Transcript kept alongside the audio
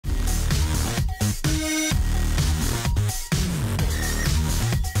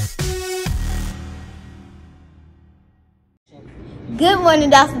Good morning,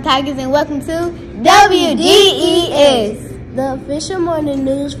 Dawson Tigers, and welcome to WDES, the official morning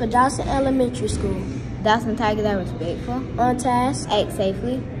news for Dawson Elementary School. Dawson Tigers are respectful, on task, act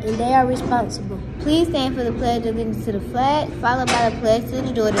safely, and they are responsible. Please stand for the pledge of allegiance to the flag, followed by the pledge to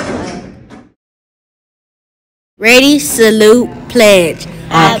the Georgia flag. Ready, salute, pledge.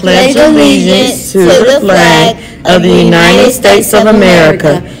 I pledge allegiance to the flag of the United States of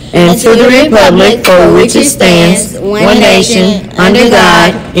America and to the republic for which it stands, one nation, under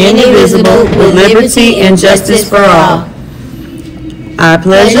God, indivisible, with liberty and justice for all. I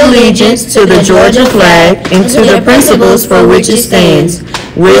pledge allegiance to the Georgia flag and to the principles for which it stands,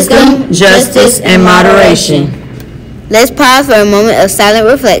 wisdom, justice, and moderation. Let's pause for a moment of silent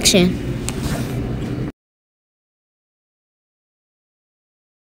reflection.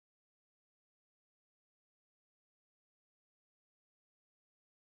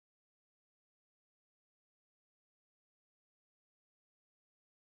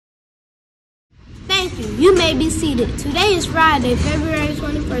 Thank you. You may be seated. Today is Friday, February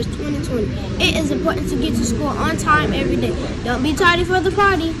 21st, 2020. It is important to get to school on time every day. Don't be tardy for the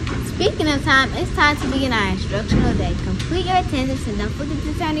party. Speaking of time, it's time to begin our instructional day. Complete your attendance and don't forget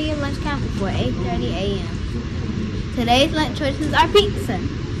to turn in your lunch count before 8:30 a.m. Today's lunch choices are pizza.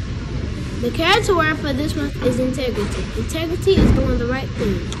 The character word for this month is integrity. Integrity is doing the right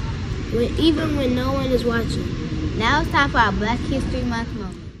thing, even when no one is watching. Now it's time for our Black History Month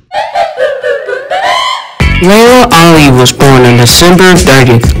moment. Layla Ali was born on December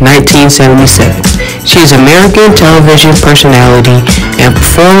 30th, 1977. She is an American television personality and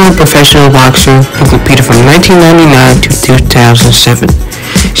former professional boxer who competed from 1999 to 2007.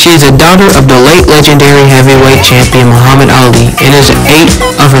 She is the daughter of the late legendary heavyweight champion Muhammad Ali and is the 8th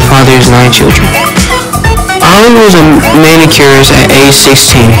of her father's 9 children. Ali was a manicurist at age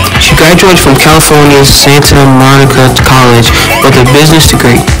 16. She graduated from California's Santa Monica College with a business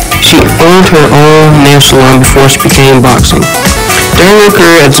degree. She owned her own nail salon before she became boxing. During her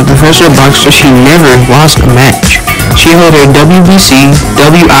career as a professional boxer, she never lost a match. She held her WBC,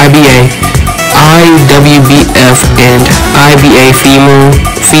 WIBA, IWBF, and IBA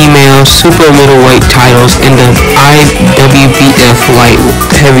female super middleweight titles and the IWBF light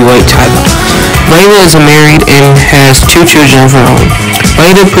heavyweight title. Layla is married and has 2 children of her own.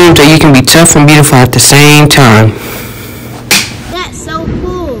 Layla proved that you can be tough and beautiful at the same time. That's so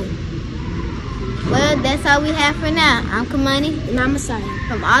cool. Well, that's all we have for now. I'm Kamani. And I'm Messiah.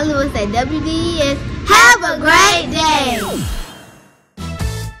 From all of us at WDES, have a great day.